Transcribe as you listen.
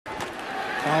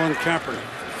Colin Kaepernick.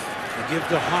 They give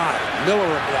to Hyde. Miller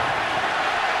a block.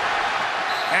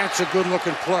 That's a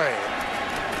good-looking play.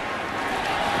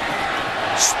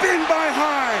 Spin by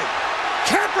Hyde.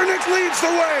 Kaepernick leads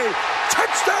the way.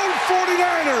 Touchdown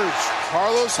 49ers.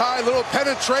 Carlos Hyde, little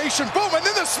penetration. Boom, and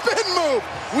then the spin move.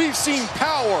 We've seen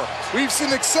power. We've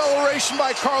seen acceleration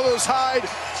by Carlos Hyde.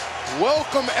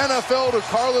 Welcome, NFL, to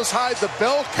Carlos Hyde, the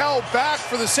bell cow back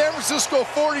for the San Francisco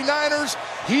 49ers.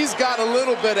 He's got a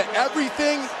little bit of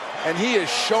everything, and he is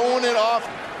showing it off.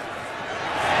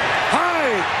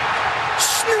 Hyde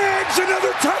snags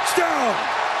another touchdown.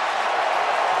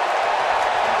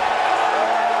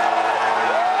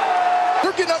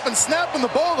 They're getting up and snapping the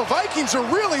ball. The Vikings are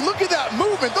really, look at that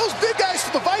movement. Those big guys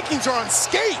for the Vikings are on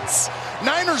skates.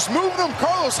 Niners moving them.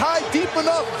 Carlos Hyde, deep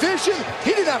enough vision.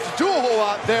 He didn't have to do a whole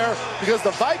lot there because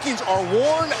the Vikings are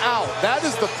worn out. That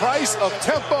is the price of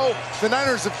tempo. The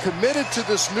Niners have committed to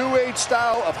this new age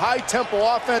style of high tempo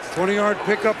offense. 20-yard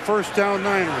pickup, first down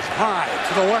Niners. Hyde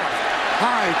to the left.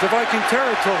 Hyde to Viking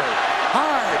territory.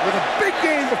 Hyde with a big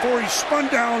gain before he spun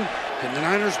down, and the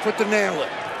Niners put the nail in.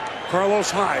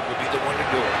 Carlos Hyde would be the one to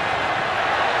do it.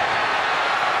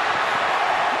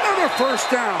 Another first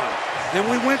down. And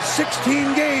we went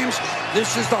 16 games.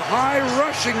 This is the high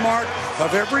rushing mark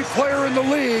of every player in the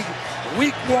league.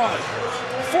 Week 1.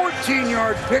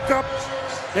 14-yard pickup.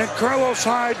 And Carlos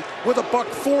Hyde with a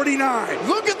 $149.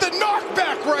 Look at the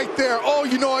knockback right there. Oh,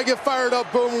 you know I get fired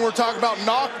up, Boom, when we're talking about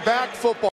knockback football.